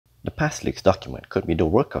The PAS leaks document could be the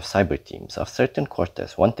work of cyber teams of certain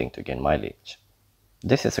quarters wanting to gain mileage.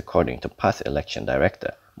 This is according to PAS Election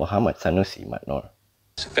Director Muhammad Sanusi Md Nor.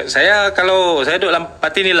 Kalau saya duduk dalam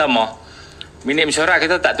parti ni lama, minit mesyuarat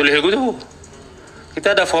kita tak tulis lagu tu.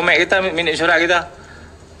 Kita ada format kita, minit mesyuarat kita.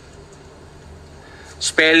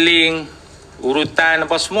 Spelling, urutan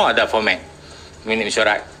apa semua ada format. Minit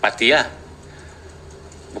mesyuarat parti lah.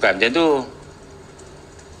 Bukan macam tu.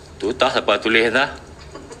 Tu tak siapa tulis dah.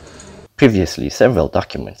 Previously, several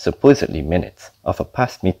documents, supposedly minutes, of a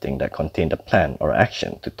past meeting that contained a plan or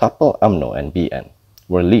action to topple UMNO and BN,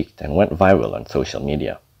 were leaked and went viral on social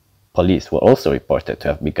media. Police were also reported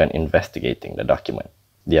to have begun investigating the document.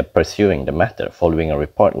 They are pursuing the matter following a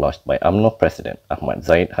report lodged by UMNO President Ahmad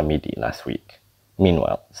Zaid Hamidi last week.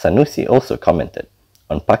 Meanwhile, Sanusi also commented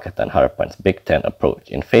on Pakatan Harapan's Big Ten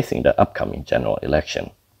approach in facing the upcoming general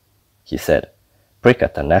election. He said,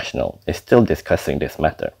 Perikatan Nasional is still discussing this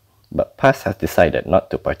matter, but PAS has decided not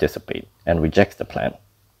to participate and rejects the plan.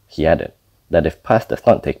 He added that if PAS does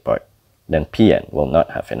not take part, then PN will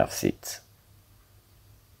not have enough seats.